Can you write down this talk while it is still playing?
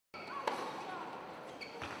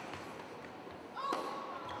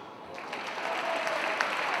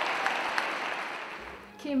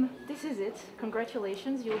Kim, this is it.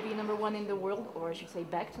 Congratulations. You'll be #1 in the world, or I should say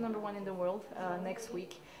back to #1 in the world next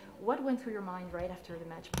week. What went through your mind right after the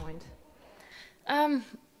match point?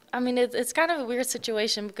 I mean, it's kind of a weird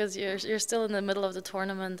situation because you're still in the middle of the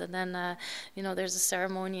tournament, and then you know, there's a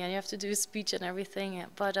ceremony and you have to do a speech and everything.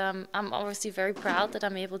 But I'm obviously very proud that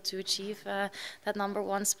I'm able to achieve that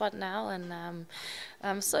 #1 spot now,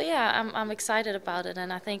 and so yeah, I'm excited about it,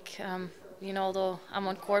 and I think you know, although I'm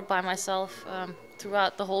on court by myself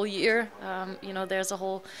throughout the whole year, you know, there's a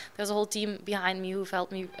whole team behind me who've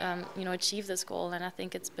helped me, you know, achieve this goal, and I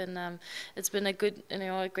think it's been a good, you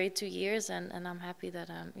know, a great 2 years, and I'm happy that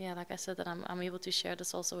yeah, like I said, that I'm able to share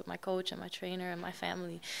this also with my coach and my trainer and my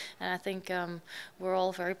family, and I think we're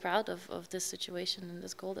all very proud of this situation and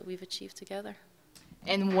this goal that we've achieved together.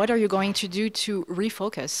 And what are you going to do to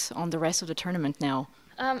refocus on the rest of the tournament now?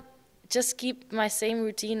 Just keep my same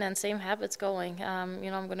routine and same habits going. You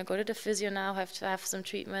know, I'm going to go to the physio now, have to have some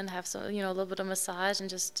treatment, have some, you know, a little bit of massage, and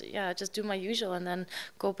just, yeah, just do my usual, and then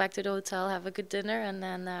go back to the hotel, have a good dinner, and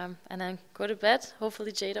then go to bed.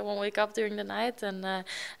 Hopefully Jada won't wake up during the night, and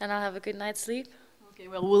I'll have a good night's sleep. Okay,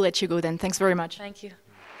 well, we'll let you go then. Thanks very much. Thank you.